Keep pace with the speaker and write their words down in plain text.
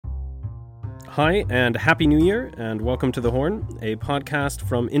Hi, and Happy New Year, and welcome to The Horn, a podcast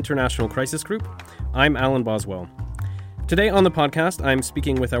from International Crisis Group. I'm Alan Boswell. Today on the podcast, I'm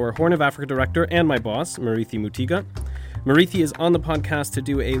speaking with our Horn of Africa director and my boss, Murithi Mutiga. Murithi is on the podcast to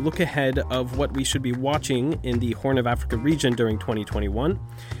do a look ahead of what we should be watching in the Horn of Africa region during 2021.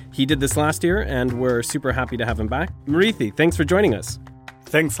 He did this last year, and we're super happy to have him back. Murithi, thanks for joining us.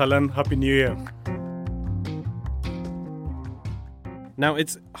 Thanks, Alan. Happy New Year. Now,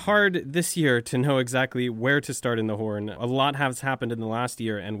 it's hard this year to know exactly where to start in the Horn. A lot has happened in the last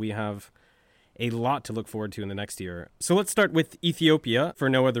year, and we have a lot to look forward to in the next year. So let's start with Ethiopia, for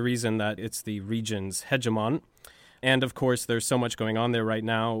no other reason that it's the region's hegemon. And of course, there's so much going on there right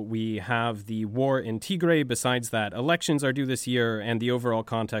now. We have the war in Tigray. Besides that, elections are due this year, and the overall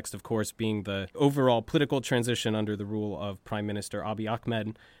context, of course, being the overall political transition under the rule of Prime Minister Abiy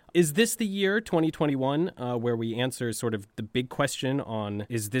Ahmed. Is this the year, 2021, where we answer sort of the big question on,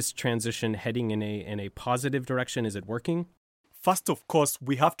 is this transition heading in a positive direction? Is it working? First, of course,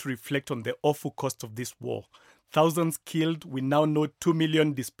 we have to reflect on the awful cost of this war. Thousands killed. We now know 2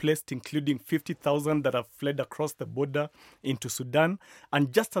 million displaced, including 50,000 that have fled across the border into Sudan.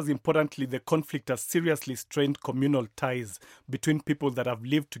 And just as importantly, the conflict has seriously strained communal ties between people that have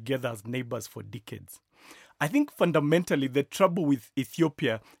lived together as neighbors for decades. I think fundamentally the trouble with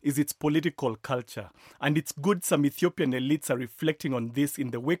Ethiopia is its political culture. And it's good some Ethiopian elites are reflecting on this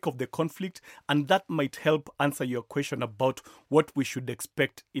in the wake of the conflict, and that might help answer your question about what we should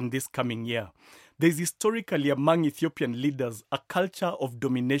expect in this coming year. There's historically among Ethiopian leaders a culture of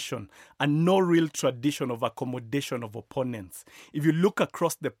domination and no real tradition of accommodation of opponents. If you look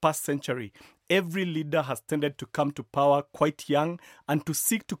across the past century, every leader has tended to come to power quite young and to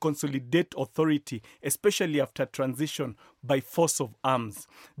seek to consolidate authority, especially after transition, by force of arms.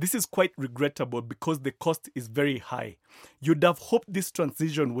 This is quite regrettable because the cost is very high. You'd have hoped this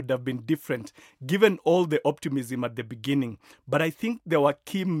transition would have been different given all the optimism at the beginning, but I think there were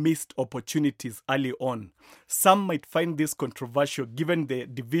key missed opportunities early on. Some might find this controversial given the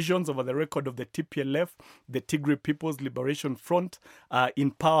divisions over the record of the TPLF, the Tigray People's Liberation Front,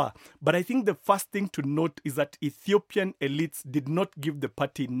 in power. But I think the first thing to note is that Ethiopian elites did not give the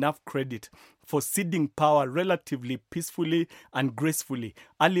party enough credit for ceding power relatively peacefully and gracefully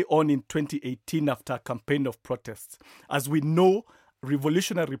early on in 2018 after a campaign of protests. As we know,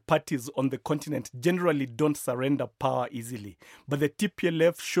 revolutionary parties on the continent generally don't surrender power easily. But the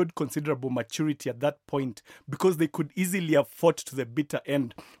TPLF showed considerable maturity at that point because they could easily have fought to the bitter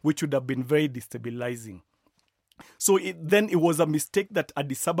end, which would have been very destabilizing. So it was a mistake that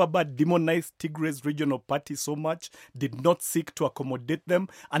Addis Ababa demonized Tigray's regional party so much, did not seek to accommodate them,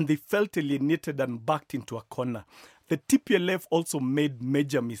 and they felt alienated and backed into a corner. The TPLF also made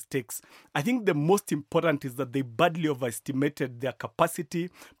major mistakes. I think the most important is that they badly overestimated their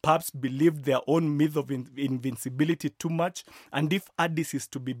capacity, perhaps believed their own myth of invincibility too much, and if Addis is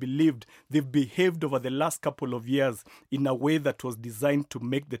to be believed, they've behaved over the last couple of years in a way that was designed to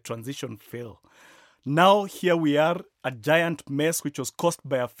make the transition fail. Now, here we are, a giant mess which was caused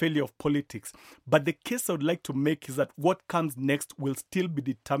by a failure of politics. But the case I would like to make is that what comes next will still be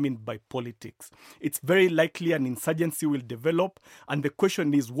determined by politics. It's very likely an insurgency will develop, and the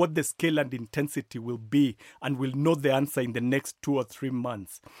question is what the scale and intensity will be, and we'll know the answer in the next 2 or 3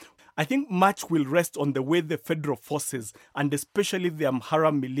 months. I think much will rest on the way the federal forces, and especially the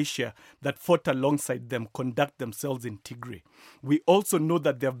Amhara militia that fought alongside them, conduct themselves in Tigray. We also know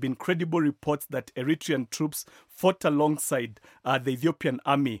that there have been credible reports that Eritrean troops fought alongside the Ethiopian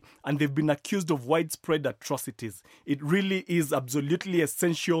army, and they've been accused of widespread atrocities. It really is absolutely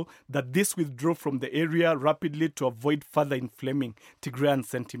essential that this withdraw from the area rapidly to avoid further inflaming Tigrayan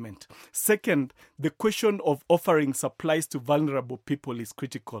sentiment. Second, the question of offering supplies to vulnerable people is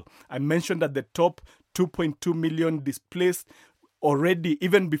critical. I mentioned at the top 2.2 million displaced. Already,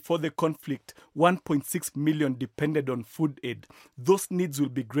 even before the conflict, 1.6 million depended on food aid. Those needs will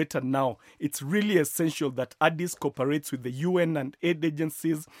be greater now. It's really essential that Addis cooperates with the UN and aid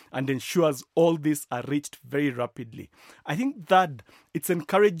agencies and ensures all these are reached very rapidly. I think that it's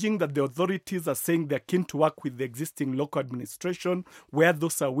encouraging that the authorities are saying they're keen to work with the existing local administration where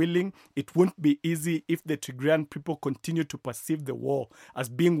those are willing. It won't be easy if the Tigrayan people continue to perceive the war as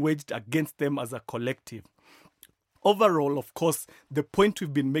being waged against them as a collective. Overall, of course, the point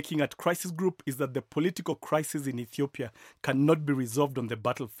we've been making at Crisis Group is that the political crisis in Ethiopia cannot be resolved on the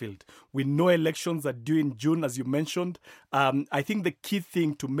battlefield. We know elections are due in June, as you mentioned. I think the key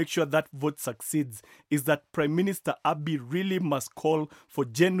thing to make sure that vote succeeds is that Prime Minister Abiy really must call for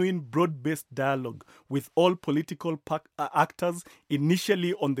genuine, broad-based dialogue with all political actors,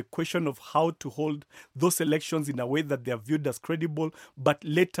 initially on the question of how to hold those elections in a way that they are viewed as credible, but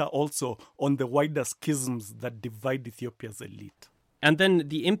later also on the wider schisms that divide Ethiopia's elite. And then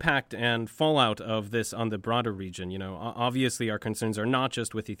the impact and fallout of this on the broader region. Obviously our concerns are not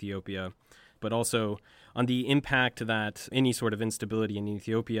just with Ethiopia, but also on the impact that any sort of instability in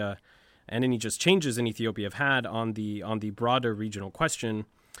Ethiopia and any just changes in Ethiopia have had on the broader regional question.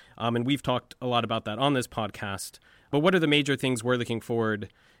 And we've talked a lot about that on this podcast. But what are the major things we're looking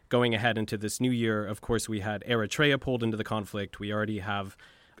forward going ahead into this new year? Of course, we had Eritrea pulled into the conflict. We already have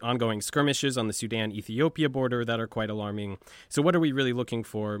ongoing skirmishes on the Sudan-Ethiopia border that are quite alarming. So what are we really looking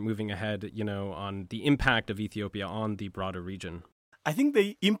for moving ahead, on the impact of Ethiopia on the broader region? I think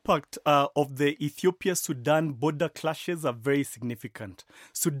the impact of the Ethiopia-Sudan border clashes are very significant.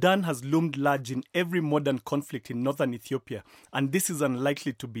 Sudan has loomed large in every modern conflict in northern Ethiopia, and this is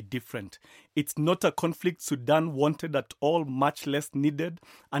unlikely to be different. It's not a conflict Sudan wanted at all, much less needed,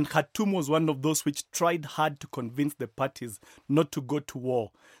 and Khartoum was one of those which tried hard to convince the parties not to go to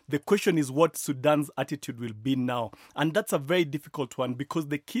war. The question is what Sudan's attitude will be now, and that's a very difficult one because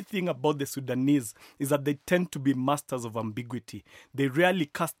the key thing about the Sudanese is that they tend to be masters of ambiguity. They rarely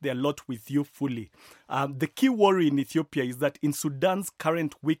cast their lot with you fully. The key worry in Ethiopia is that in Sudan's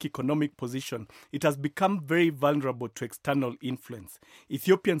current weak economic position, it has become very vulnerable to external influence.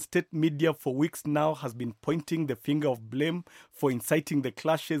 Ethiopian state media for weeks now has been pointing the finger of blame for inciting the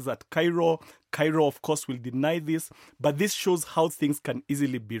clashes at Cairo. Cairo, of course, will deny this, but this shows how things can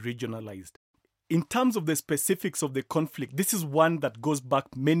easily be regionalized. In terms of the specifics of the conflict, this is one that goes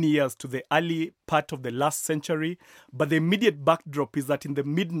back many years to the early part of the last century, but the immediate backdrop is that in the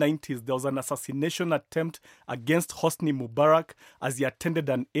mid-90s, there was an assassination attempt against Hosni Mubarak as he attended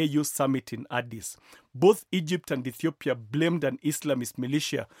an AU summit in Addis. Both Egypt and Ethiopia blamed an Islamist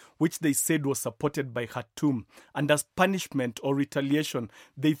militia, which they said was supported by Khartoum. And as punishment or retaliation,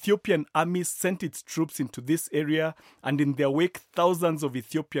 the Ethiopian army sent its troops into this area, and in their wake, thousands of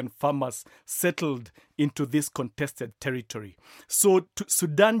Ethiopian farmers settled into this contested territory. So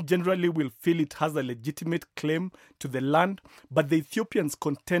Sudan generally will feel it has a legitimate claim to the land, but the Ethiopians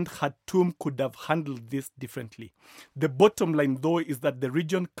contend Khartoum could have handled this differently. The bottom line, though, is that the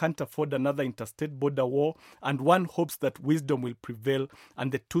region can't afford another interstate border war, and one hopes that wisdom will prevail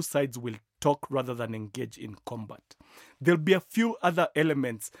and the two sides will talk rather than engage in combat. There'll be a few other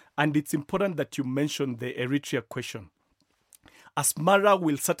elements, and it's important that you mention the Eritrea question. Asmara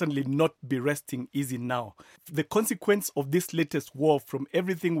will certainly not be resting easy now. The consequence of this latest war, from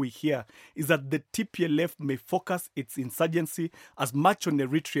everything we hear, is that the TPLF may focus its insurgency as much on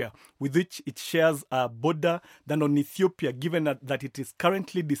Eritrea, with which it shares a border, than on Ethiopia, given that it is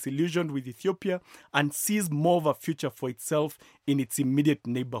currently disillusioned with Ethiopia and sees more of a future for itself in its immediate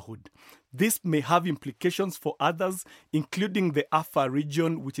neighborhood. This may have implications for others, including the Afar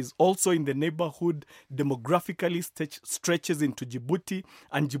region, which is also in the neighborhood, demographically stretches into Djibouti,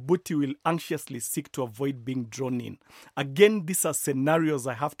 and Djibouti will anxiously seek to avoid being drawn in. Again, these are scenarios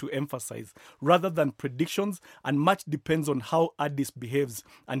I have to emphasize, rather than predictions, and much depends on how Addis behaves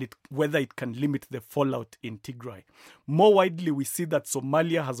and whether it can limit the fallout in Tigray. More widely, we see that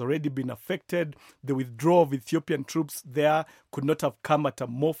Somalia has already been affected. The withdrawal of Ethiopian troops there could not have come at a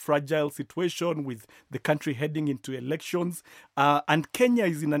more fragile situation with the country heading into elections. And Kenya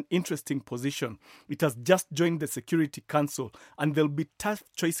is in an interesting position. It has just joined the Security Council, and there'll be tough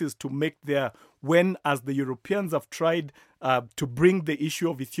choices to make there when, as the Europeans have tried to bring the issue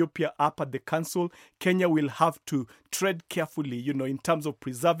of Ethiopia up at the council, Kenya will have to tread carefully, in terms of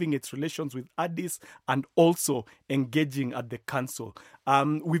preserving its relations with Addis and also engaging at the council.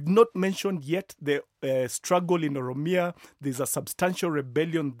 We've not mentioned yet the struggle in Oromia. There's a substantial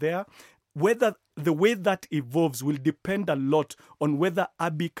rebellion there. Whether the way that evolves will depend a lot on whether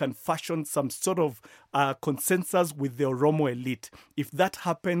Abiy can fashion some sort of consensus with the Oromo elite. If that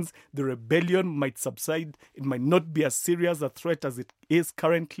happens, the rebellion might subside. It might not be as serious a threat as it is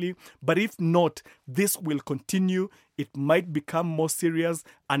currently. But if not, this will continue. It might become more serious,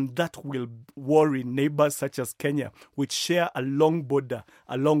 and that will worry neighbors such as Kenya, which share a long border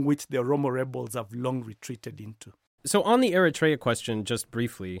along which the Oromo rebels have long retreated into. So on the Eritrea question, just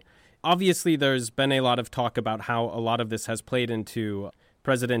briefly, obviously, there's been a lot of talk about how a lot of this has played into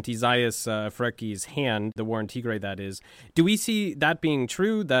President Isaias Afwerki's hand, the war in Tigray, that is. Do we see that being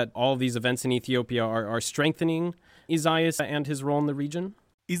true, that all these events in Ethiopia are strengthening Isaias and his role in the region?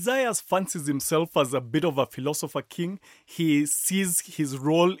 Isaias fancies himself as a bit of a philosopher king. He sees his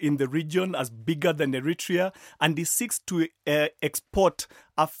role in the region as bigger than Eritrea, and he seeks to export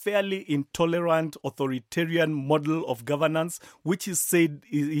a fairly intolerant authoritarian model of governance, which he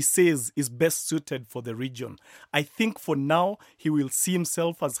says is best suited for the region. I think for now, he will see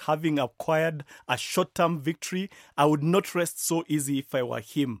himself as having acquired a short-term victory. I would not rest so easy if I were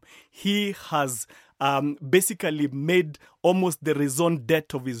him. He has basically made almost the raison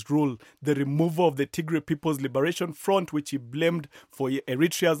d'etre of his rule the removal of the Tigray People's Liberation Front, which he blamed for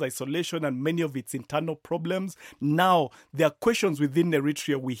Eritrea's isolation and many of its internal problems. Now, there are questions within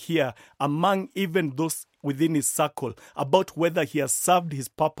Eritrea we hear, among even those within his circle, about whether he has served his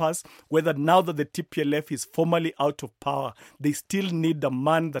purpose, whether now that the TPLF is formally out of power, they still need a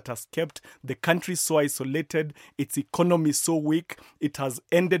man that has kept the country so isolated, its economy so weak, it has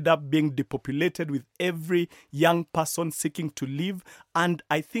ended up being depopulated with every young person seeking to live. And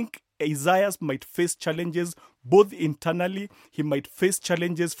I think Isaias might face challenges both internally, he might face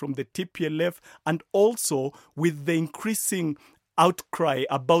challenges from the TPLF, and also with the increasing outcry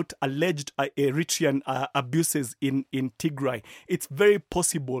about alleged Eritrean abuses in Tigray. It's very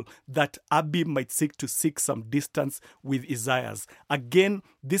possible that Abiy might seek some distance with Isaias. Again,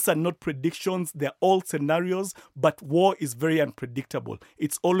 these are not predictions, they're all scenarios, but war is very unpredictable.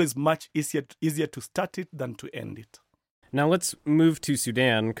 It's always much easier to start it than to end it. Now let's move to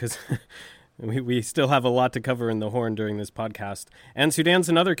Sudan, because we still have a lot to cover in the Horn during this podcast. And Sudan's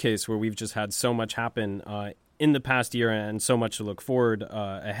another case where we've just had so much happen in the past year and so much to look forward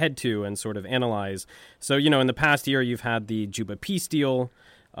ahead to and sort of analyze. So, in the past year, you've had the Juba peace deal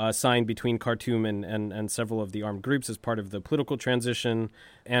signed between Khartoum and several of the armed groups as part of the political transition.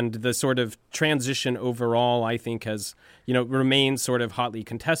 And the sort of transition overall, I think, has, remained sort of hotly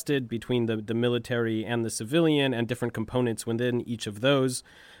contested between the military and the civilian and different components within each of those.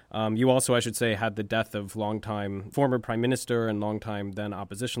 You also, I should say, had the death of longtime former prime minister and longtime then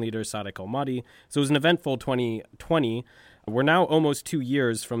opposition leader Sadiq al-Mahdi. So it was an eventful 2020. We're now almost 2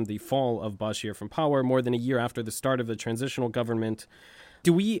 years from the fall of Bashir from power, more than a year after the start of the transitional government.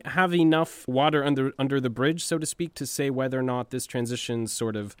 Do we have enough water under the bridge, so to speak, to say whether or not this transition's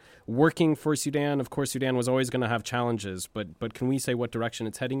sort of working for Sudan? Of course, Sudan was always going to have challenges, but can we say what direction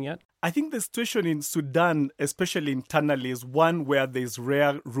it's heading yet? I think the situation in Sudan, especially internally, is one where there's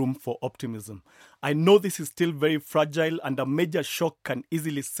rare room for optimism. I know this is still very fragile and a major shock can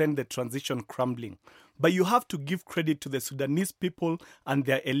easily send the transition crumbling. But you have to give credit to the Sudanese people and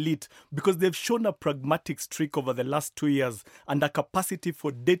their elite because they've shown a pragmatic streak over the last 2 years and a capacity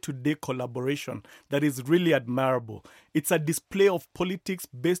for day-to-day collaboration that is really admirable. It's a display of politics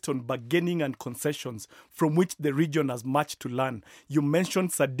based on bargaining and concessions from which the region has much to learn. You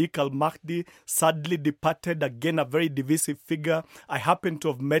mentioned Sadiq al-Mahdi, sadly departed, again a very divisive figure. I happened to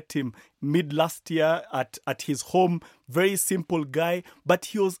have met him mid last year at his home. Very simple guy, but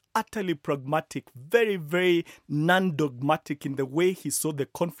he was utterly pragmatic, very, very non-dogmatic in the way he saw the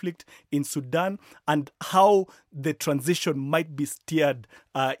conflict in Sudan and how the transition might be steered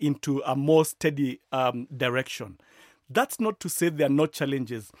into a more steady direction. That's not to say there are no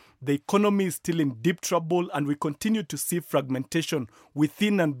challenges. The economy is still in deep trouble and we continue to see fragmentation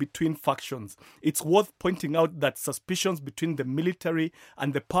within and between factions. It's worth pointing out that suspicions between the military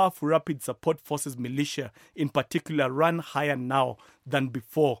and the powerful Rapid Support Forces militia in particular run higher now than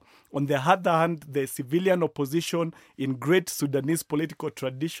before. On the other hand, the civilian opposition in great Sudanese political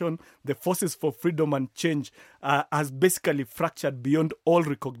tradition, the Forces for Freedom and Change, has basically fractured beyond all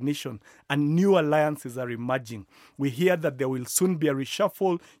recognition and new alliances are emerging. We hear that there will soon be a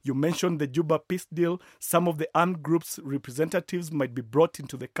reshuffle. You mentioned the Juba peace deal. Some of the armed groups' representatives might be brought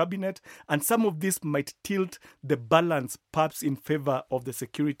into the cabinet, and some of this might tilt the balance perhaps in favor of the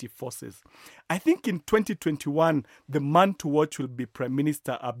security forces. I think in 2021, the man to watch will be Prime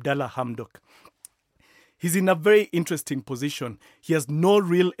Minister Abdallah Hamdok. He's in a very interesting position. He has no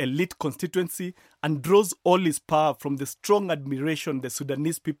real elite constituency and draws all his power from the strong admiration the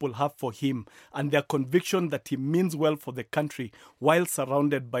Sudanese people have for him and their conviction that he means well for the country while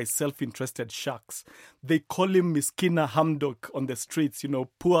surrounded by self-interested sharks. They call him Miskina Hamdok on the streets,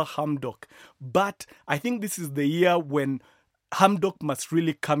 poor Hamdok. But I think this is the year when Hamdok must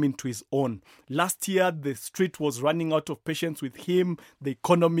really come into his own. Last year, the street was running out of patience with him, the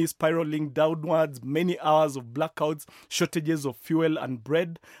economy spiraling downwards, many hours of blackouts, shortages of fuel and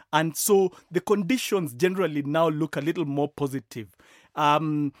bread. And so the conditions generally now look a little more positive.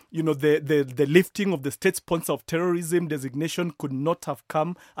 The lifting of the state sponsor of terrorism designation could not have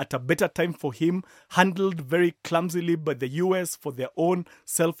come at a better time for him, handled very clumsily by the US for their own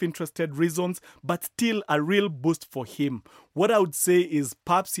self-interested reasons, but still a real boost for him. What I would say is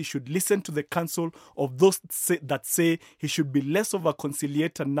perhaps he should listen to the counsel of those that say he should be less of a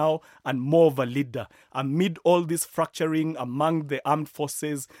conciliator now and more of a leader. Amid all this fracturing among the armed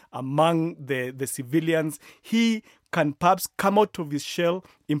forces, among the civilians, he can perhaps come out of his shell,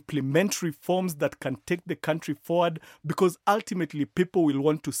 implement reforms that can take the country forward, because ultimately people will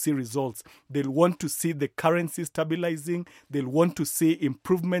want to see results. They'll want to see the currency stabilizing. They'll want to see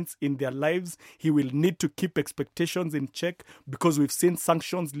improvements in their lives. He will need to keep expectations in check, because we've seen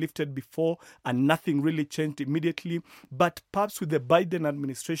sanctions lifted before and nothing really changed immediately. But perhaps with the Biden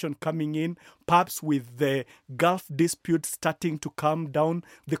administration coming in, perhaps with the Gulf dispute starting to calm down,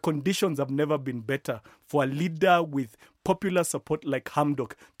 the conditions have never been better for a leader with popular support like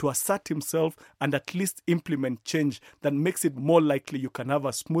Hamdok to assert himself and at least implement change that makes it more likely you can have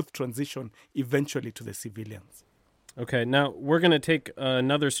a smooth transition eventually to the civilians. Okay, now we're going to take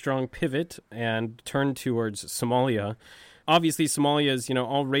another strong pivot and turn towards Somalia. Obviously, Somalia is,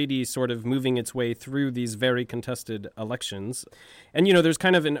 already sort of moving its way through these very contested elections. And, there's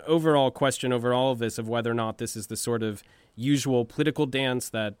kind of an overall question over all of this of whether or not this is the sort of usual political dance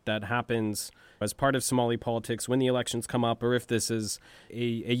that happens as part of Somali politics when the elections come up, or if this is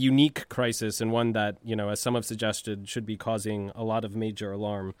a unique crisis and one that, as some have suggested, should be causing a lot of major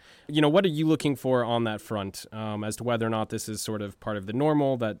alarm. What are you looking for on that front as to whether or not this is sort of part of the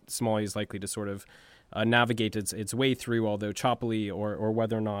normal that Somalia is likely to sort of navigate its way through, although choppily, or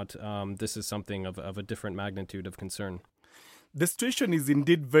whether or not this is something of a different magnitude of concern? The situation is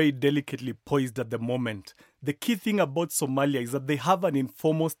indeed very delicately poised at the moment. The key thing about Somalia is that they have an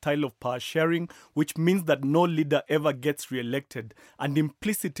informal style of power sharing, which means that no leader ever gets re-elected. And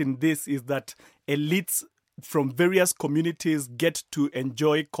implicit in this is that elites from various communities get to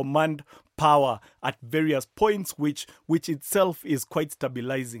enjoy command power at various points, which itself is quite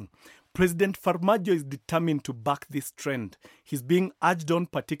stabilizing. President Farmajo is determined to back this trend. He's being urged on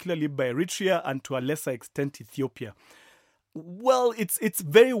particularly by Eritrea and to a lesser extent Ethiopia. Well, it's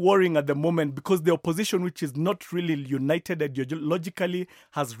very worrying at the moment because the opposition, which is not really united ideologically,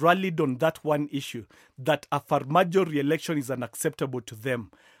 has rallied on that one issue, that a Farmajo re-election is unacceptable to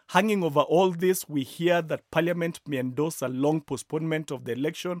them. Hanging over all this, we hear that Parliament may endorse a long postponement of the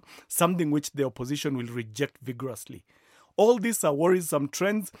election, something which the opposition will reject vigorously. All these are worrisome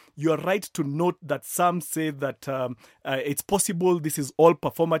trends. You are right to note that some say that it's possible this is all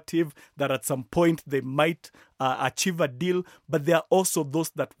performative, that at some point they might achieve a deal, but there are also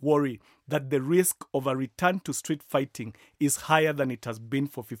those that worry that the risk of a return to street fighting is higher than it has been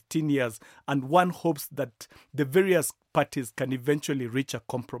for 15 years, and one hopes that the various parties can eventually reach a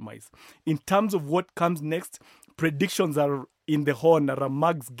compromise. In terms of what comes next, predictions are in the horn, are a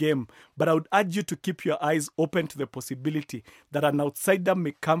mug's game, but I would urge you to keep your eyes open to the possibility that an outsider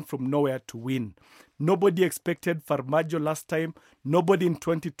may come from nowhere to win. Nobody expected Farmajo last time. Nobody in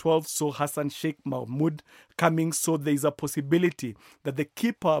 2012 saw Hassan Sheikh Mahmoud coming, so there is a possibility that the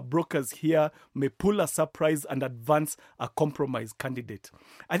key power brokers here may pull a surprise and advance a compromise candidate.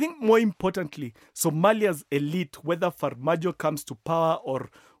 I think more importantly, Somalia's elite, whether Farmajo comes to power or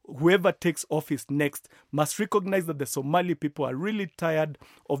whoever takes office next, must recognize that the Somali people are really tired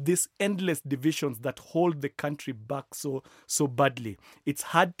of these endless divisions that hold the country back so badly. It's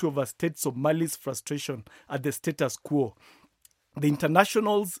hard to overstate Somali's frustration at the status quo. The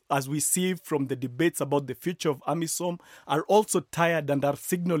internationals, as we see from the debates about the future of AMISOM, are also tired and are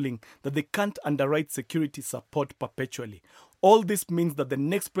signaling that they can't underwrite security support perpetually. All this means that the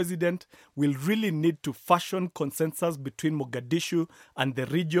next president will really need to fashion consensus between Mogadishu and the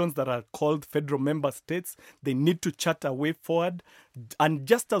regions that are called federal member states. They need to chart a way forward. And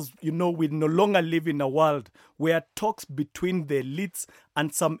just as, we no longer live in a world where talks between the elites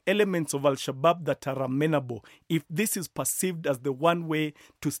and some elements of Al-Shabaab that are amenable, if this is perceived as the one way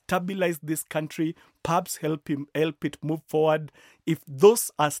to stabilize this country, perhaps help it move forward, if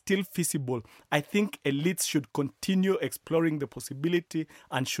those are still feasible, I think elites should continue exploring the possibility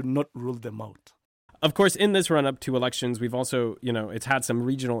and should not rule them out. Of course, in this run-up to elections, we've also, it's had some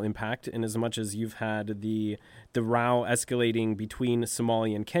regional impact in as much as you've had the row escalating between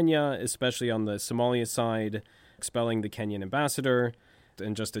Somalia and Kenya, especially on the Somalia side, expelling the Kenyan ambassador,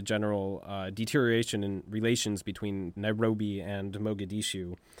 and just a general deterioration in relations between Nairobi and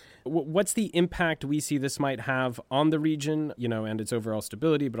Mogadishu. What's the impact we see this might have on the region, and its overall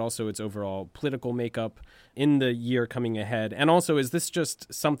stability, but also its overall political makeup in the year coming ahead? And also, is this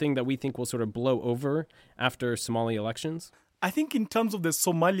just something that we think will sort of blow over after Somali elections? I think in terms of the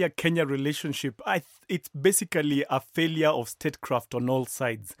Somalia-Kenya relationship, it's basically a failure of statecraft on all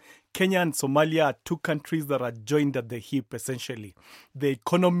sides. Kenya and Somalia are two countries that are joined at the hip, essentially. The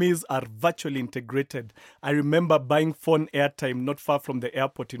economies are virtually integrated. I remember buying phone airtime not far from the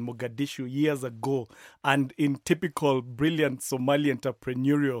airport in Mogadishu years ago, and in typical brilliant Somali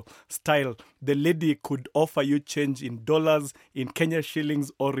entrepreneurial style, the lady could offer you change in dollars, in Kenya shillings,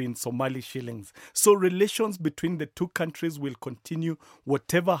 or in Somali shillings. So relations between the two countries will continue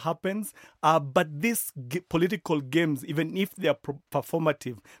whatever happens, but these political games, even if they are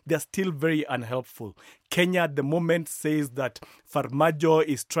performative, they are still very unhelpful. Kenya at the moment says that Farmajo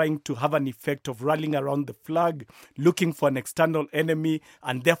is trying to have an effect of rallying around the flag, looking for an external enemy,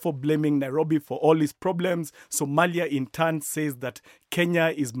 and therefore blaming Nairobi for all his problems. Somalia in turn says that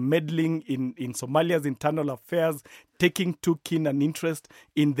Kenya is meddling in Somalia's internal affairs, taking too keen an interest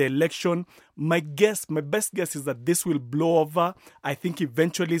in the election. My best guess is that this will blow over. I think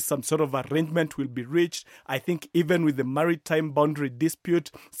eventually some sort of arrangement will be reached. I think even with the maritime boundary dispute,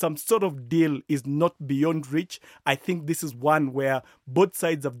 some sort of deal is not beyond reach. I think this is one where both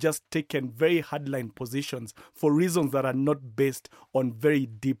sides have just taken very hardline positions for reasons that are not based on very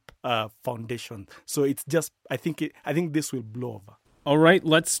deep foundations. So it's just, I think this will blow over. All right,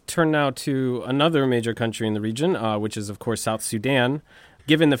 let's turn now to another major country in the region, which is, of course, South Sudan.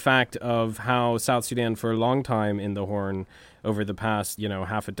 Given the fact of how South Sudan for a long time in the Horn over the past,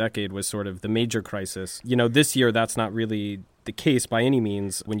 half a decade was sort of the major crisis. This year that's not really the case by any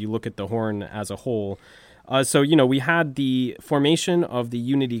means when you look at the Horn as a whole. So we had the formation of the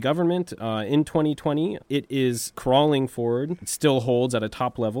unity government in 2020. It is crawling forward. It still holds at a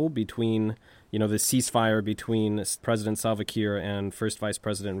top level between the ceasefire between President Salva Kiir and First Vice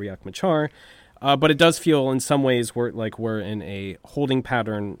President Riek Machar. But it does feel in some ways we're in a holding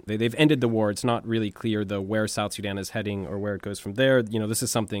pattern. They've ended the war. It's not really clear, though, where South Sudan is heading or where it goes from there. This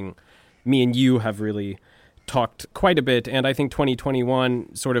is something me and you have really talked quite a bit. And I think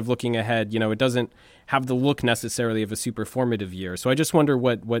 2021, sort of looking ahead, it doesn't have the look necessarily of a super formative year. So I just wonder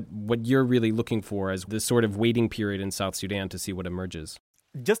what you're really looking for as this sort of waiting period in South Sudan to see what emerges.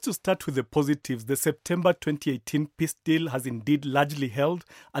 Just to start with the positives, the September 2018 peace deal has indeed largely held,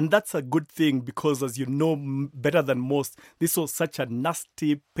 and that's a good thing because, as you know better than most, this was such a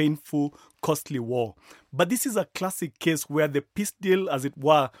nasty, painful, costly war. But this is a classic case where the peace deal, as it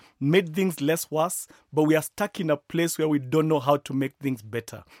were, made things less worse, but we are stuck in a place where we don't know how to make things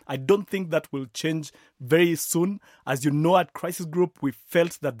better. I don't think that will change very soon. As you know, at Crisis Group, we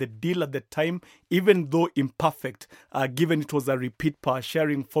felt that the deal at the time, even though imperfect, given it was a repeat power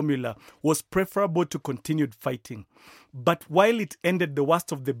sharing formula, was preferable to continued fighting. But while it ended the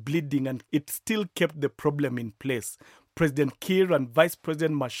worst of the bleeding and it still kept the problem in place, President Kiir and Vice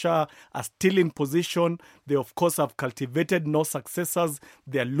President Machar are still in position. They, of course, have cultivated no successors.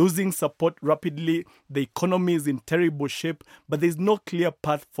 They are losing support rapidly. The economy is in terrible shape, but there's no clear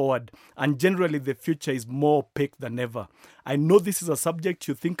path forward. And generally, the future is more opaque than ever. I know this is a subject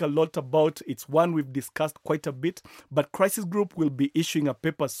you think a lot about. It's one we've discussed quite a bit, but Crisis Group will be issuing a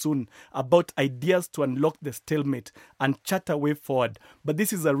paper soon about ideas to unlock the stalemate and chart a way forward. But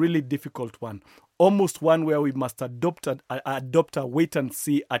this is a really difficult one. Almost one where we must adopt a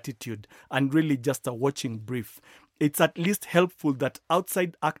wait-and-see attitude and really just a watching brief. It's at least helpful that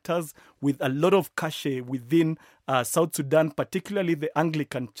outside actors with a lot of cachet within South Sudan, particularly the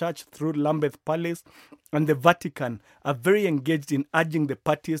Anglican Church through Lambeth Palace and the Vatican, are very engaged in urging the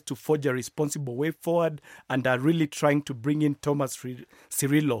parties to forge a responsible way forward and are really trying to bring in Thomas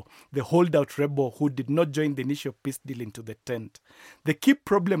Cirillo, the holdout rebel who did not join the initial peace deal, into the tent. The key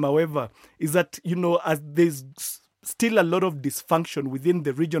problem, however, is that, as there's still a lot of dysfunction within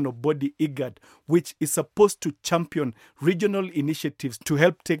the regional body IGAD, which is supposed to champion regional initiatives to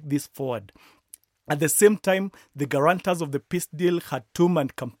help take this forward. At the same time, the guarantors of the peace deal, Khartoum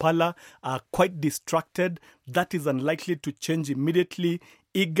and Kampala, are quite distracted. That is unlikely to change immediately.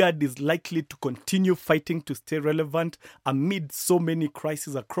 IGAD is likely to continue fighting to stay relevant amid so many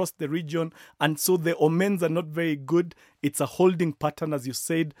crises across the region. And so the omens are not very good. It's a holding pattern, as you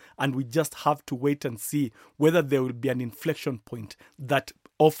said, and we just have to wait and see whether there will be an inflection point that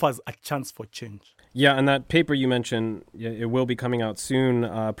offers a chance for change. Yeah, and that paper you mentioned, it will be coming out soon,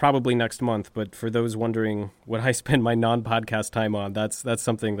 probably next month. But for those wondering what I spend my non-podcast time on, that's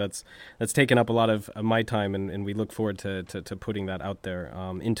something that's taken up a lot of my time, and we look forward to putting that out there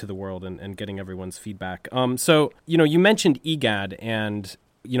into the world and getting everyone's feedback. So, you mentioned IGAD, and,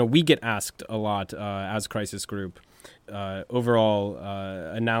 we get asked a lot as Crisis Group, overall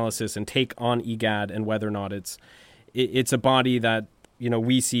analysis and take on IGAD and whether or not it's a body that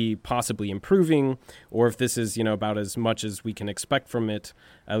we see possibly improving, or if this is, about as much as we can expect from it,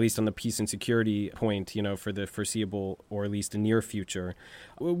 at least on the peace and security point, for the foreseeable or at least near future.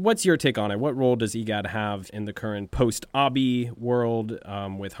 What's your take on it? What role does IGAD have in the current post-Abiy world,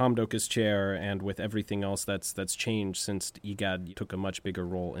 with Hamdok as chair and with everything else that's changed since IGAD took a much bigger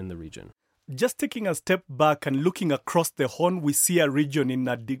role in the region? Just taking a step back and looking across the Horn, we see a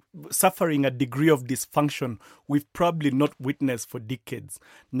region suffering a degree of dysfunction we've probably not witnessed for decades.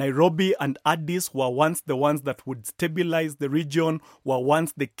 Nairobi and Addis were once the ones that would stabilize the region, were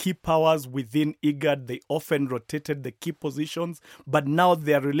once the key powers within IGAD. They often rotated the key positions, but now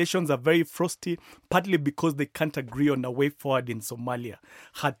their relations are very frosty, partly because they can't agree on a way forward in Somalia.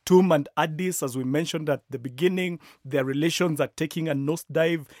 Khartoum and Addis, as we mentioned at the beginning, their relations are taking a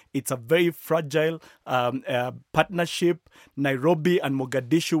nosedive. It's a very fragile partnership. Nairobi and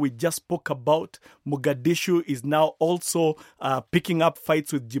Mogadishu, we just spoke about. Mogadishu is now also picking up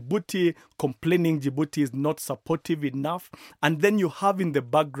fights with Djibouti, complaining Djibouti is not supportive enough. And then you have in the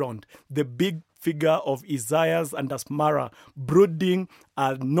background the big figure of Isaias and Asmara brooding,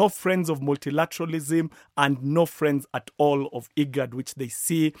 no friends of multilateralism and no friends at all of IGAD, which they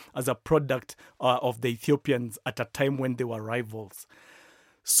see as a product of the Ethiopians at a time when they were rivals.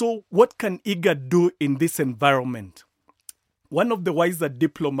 So what can IGAD do in this environment? One of the wiser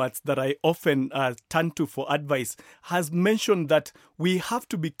diplomats that I often turn to for advice has mentioned that we have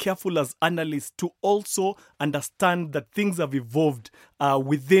to be careful as analysts to also understand that things have evolved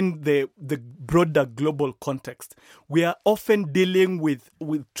within the broader global context. We are often dealing with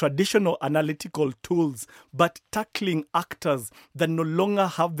traditional analytical tools, but tackling actors that no longer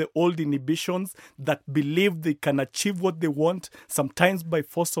have the old inhibitions, that believe they can achieve what they want, sometimes by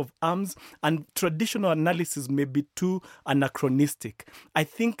force of arms, and traditional analysis may be too anachronistic. I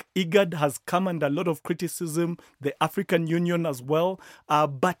think IGAD has come under a lot of criticism, the African Union as well,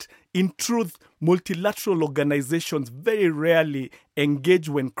 but in truth, multilateral organizations very rarely engage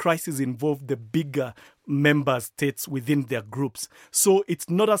when crises involve the bigger member states within their groups. So it's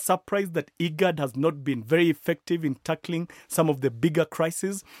not a surprise that IGAD has not been very effective in tackling some of the bigger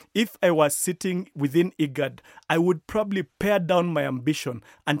crises. If I was sitting within IGAD, I would probably pare down my ambition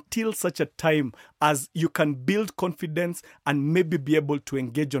until such a time as you can build confidence and maybe be able to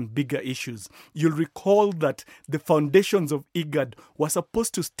engage on bigger issues. You'll recall that the foundations of IGAD were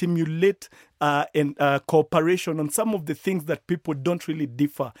supposed to stimulate cooperation on some of the things that people don't really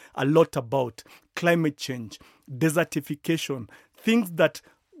differ a lot about. Climate change, desertification, things that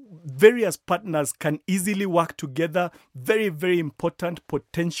various partners can easily work together, very, very important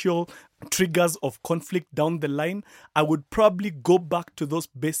potential triggers of conflict down the line. I would probably go back to those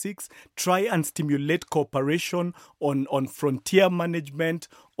basics, try and stimulate cooperation on frontier management,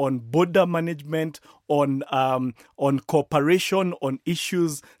 on border management, on cooperation on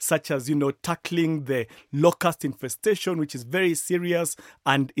issues such as, tackling the locust infestation, which is very serious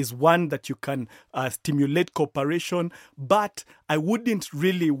and is one that you can stimulate cooperation. But I wouldn't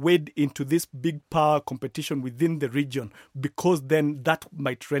really wade into this big power competition within the region, because then that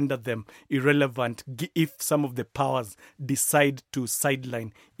might render them irrelevant if some of the powers decide to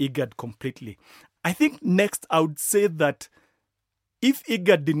sideline IGAD completely. I think next I would say that if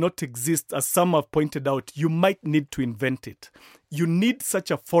IGAD did not exist, as some have pointed out, you might need to invent it. You need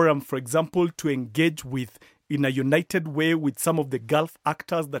such a forum, for example, to engage with in a united way with some of the Gulf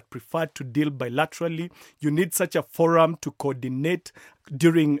actors that prefer to deal bilaterally. You need such a forum to coordinate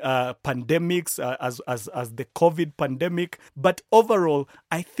during pandemics, as the COVID pandemic. But overall,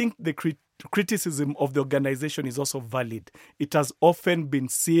 I think the criticism of the organization is also valid. It has often been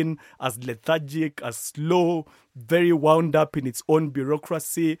seen as lethargic, as slow, very wound up in its own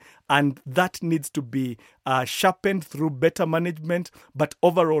bureaucracy, and that needs to be sharpened through better management. But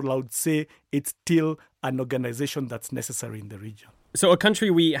overall, I would say it's still an organization that's necessary in the region. So a country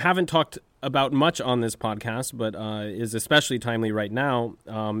we haven't talked about much on this podcast, but is especially timely right now,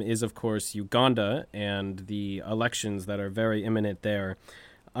 is, of course, Uganda and the elections that are very imminent there.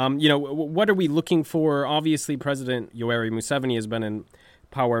 What are we looking for? Obviously, President Yoweri Museveni has been in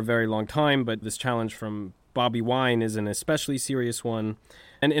power a very long time, but this challenge from Bobi Wine is an especially serious one.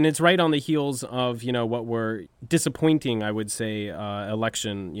 And it's right on the heels of, what were disappointing, I would say,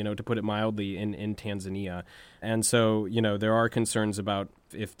 election, to put it mildly, in Tanzania. And so, there are concerns about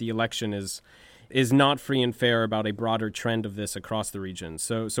if the election is not free and fair, about a broader trend of this across the region.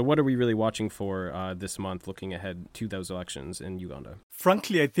 So what are we really watching for this month, looking ahead to those elections in Uganda?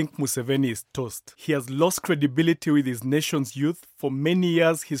 Frankly, I think Museveni is toast. He has lost credibility with his nation's youth. For many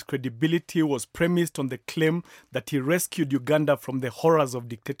years, his credibility was premised on the claim that he rescued Uganda from the horrors of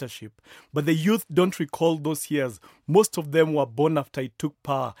dictatorship. But the youth don't recall those years. Most of them were born after he took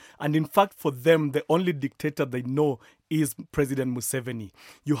power. And in fact, for them, the only dictator they know is President Museveni.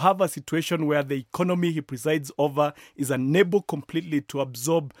 You have a situation where the economy he presides over is unable completely to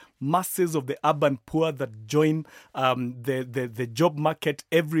absorb masses of the urban poor that join the job market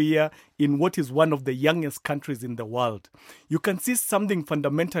every year in what is one of the youngest countries in the world. You can see something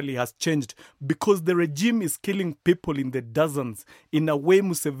fundamentally has changed because the regime is killing people in the dozens in a way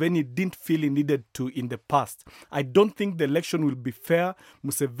Museveni didn't feel he needed to in the past. I don't think the election will be fair.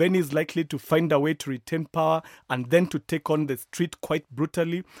 Museveni is likely to find a way to retain power and then to take on the street quite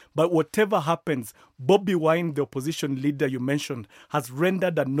brutally. But whatever happens, Bobi Wine, the opposition leader you mentioned, has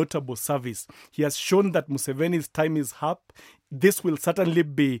rendered a notable service. He has shown that Museveni's time is up. This will certainly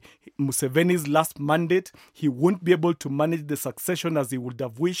be Museveni's last mandate. He won't be able to manage the succession as he would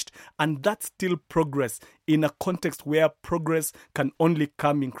have wished. And that's still progress in a context where progress can only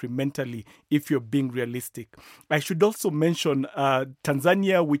come incrementally if you're being realistic. I should also mention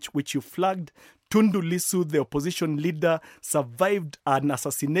Tanzania, which you flagged. Tundu Lissu, the opposition leader, survived an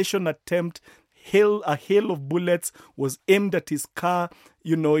assassination attempt. A hail of bullets was aimed at his car.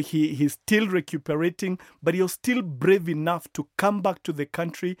 He's still recuperating, but he was still brave enough to come back to the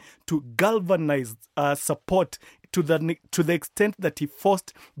country to galvanize support to the extent that he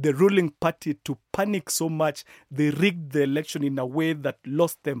forced the ruling party to panic so much they rigged the election in a way that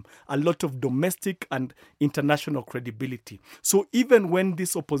lost them a lot of domestic and international credibility. So even when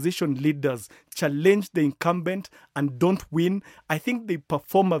these opposition leaders challenge the incumbent and don't win, I think they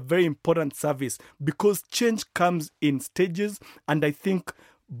perform a very important service because change comes in stages, and I think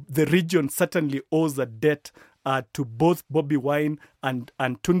the region certainly owes a debt to both Bobi Wine and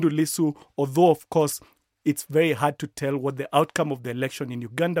Tundu Lissu, although of course it's very hard to tell what the outcome of the election in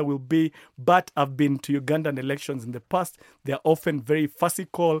Uganda will be. But I've been to Ugandan elections in the past. They're often very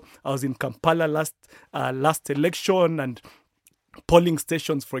farcical. I was in Kampala last election, and polling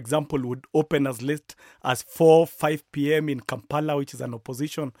stations, for example, would open as late as 5 p.m. in Kampala, which is an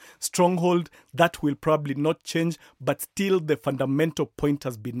opposition stronghold. That will probably not change, but still the fundamental point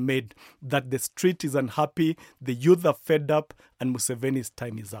has been made that the street is unhappy, the youth are fed up, and Museveni's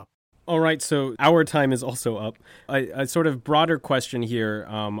time is up. All right, so our time is also up. A sort of broader question here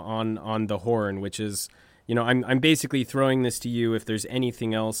on the Horn, which is, I'm basically throwing this to you if there's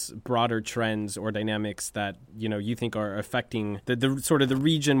anything else, broader trends or dynamics that, you think are affecting the sort of the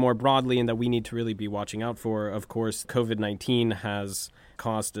region more broadly and that we need to really be watching out for. Of course, COVID-19 has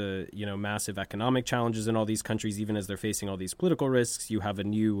caused massive economic challenges in all these countries, even as they're facing all these political risks. You have a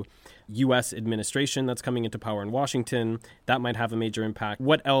new U.S. administration that's coming into power in Washington. That might have a major impact.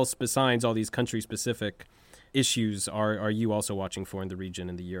 What else besides all these country-specific issues are you also watching for in the region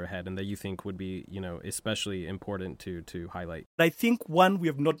in the year ahead and that you think would be, especially important to highlight? I think one we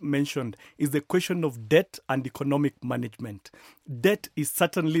have not mentioned is the question of debt and economic management. Debt is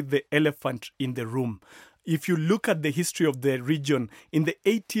certainly the elephant in the room. If you look at the history of the region, in the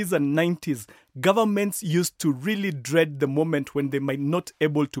 80s and 90s, governments used to really dread the moment when they might not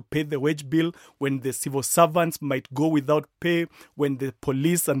able to pay the wage bill, when the civil servants might go without pay, when the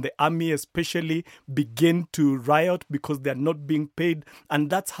police and the army especially begin to riot because they are not being paid. And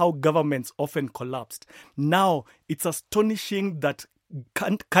that's how governments often collapsed. Now, it's astonishing that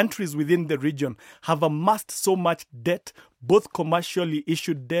countries within the region have amassed so much debt, both commercially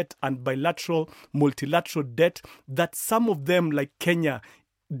issued debt and bilateral, multilateral debt, that some of them, like Kenya,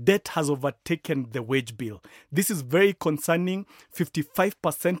 debt has overtaken the wage bill. This is very concerning.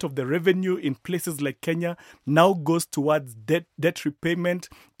 55% of the revenue in places like Kenya now goes towards debt repayment.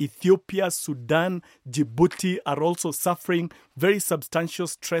 Ethiopia, Sudan, Djibouti are also suffering very substantial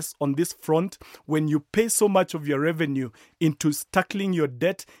stress on this front. When you pay so much of your revenue into tackling your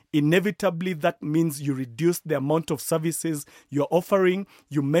debt, inevitably that means you reduce the amount of services you're offering.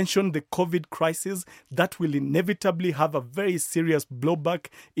 You mentioned the COVID crisis. That will inevitably have a very serious blowback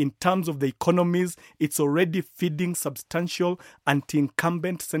in terms of the economies. It's already feeding substantial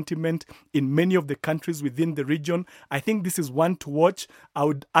anti-incumbent sentiment in many of the countries within the region. I think this is one to watch. I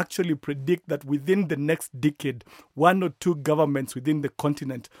would actually predict that within the next decade, 1 or 2 governments within the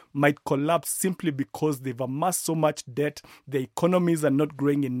continent might collapse simply because they've amassed so much debt. The economies are not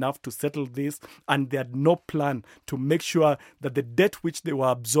growing enough to settle this, and they had no plan to make sure that the debt which they were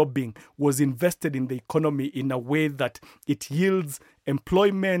absorbing was invested in the economy in a way that it yields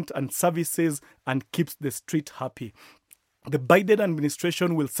employment and services and keeps the street happy. The Biden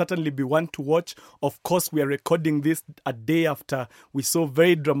administration will certainly be one to watch. Of course, we are recording this a day after we saw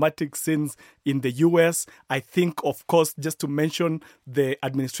very dramatic scenes in the US. I think, of course, just to mention, the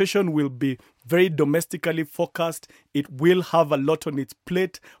administration will be very domestically focused. It will have a lot on its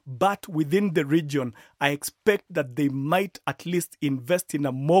plate, but within the region, I expect that they might at least invest in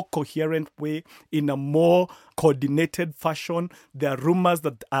a more coherent way, in a more coordinated fashion. There are rumors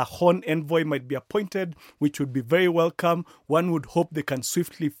that a Horn envoy might be appointed, which would be very welcome. One would hope they can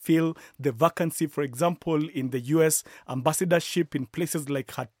swiftly fill the vacancy, for example, in the US ambassadorship in places like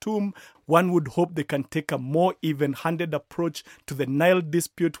Khartoum. One would hope they can take a more even-handed approach to the Nile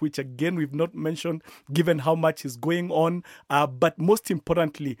dispute, which again we've not mentioned, given how much is going on. But most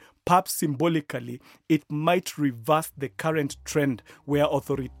importantly, perhaps symbolically, it might reverse the current trend where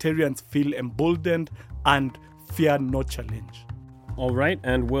authoritarians feel emboldened and fear no challenge. All right,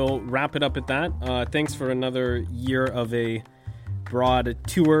 and we'll wrap it up at that. Thanks for another year of a broad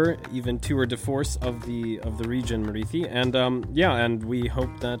tour, even tour de force of the region, Murithi. And and we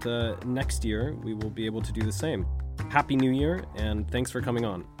hope that next year we will be able to do the same. Happy New Year, and thanks for coming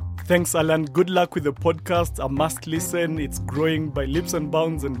on. Thanks, Alan. Good luck with the podcast. A must listen. It's growing by leaps and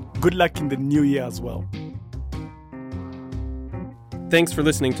bounds, and good luck in the new year as well. Thanks for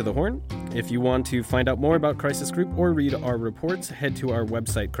listening to The Horn. If you want to find out more about Crisis Group or read our reports, head to our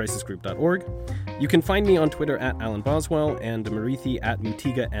website, crisisgroup.org. You can find me on Twitter at Alan Boswell and Murithi at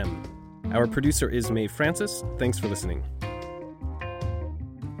Mutiga M. Our producer is Mae Francis. Thanks for listening.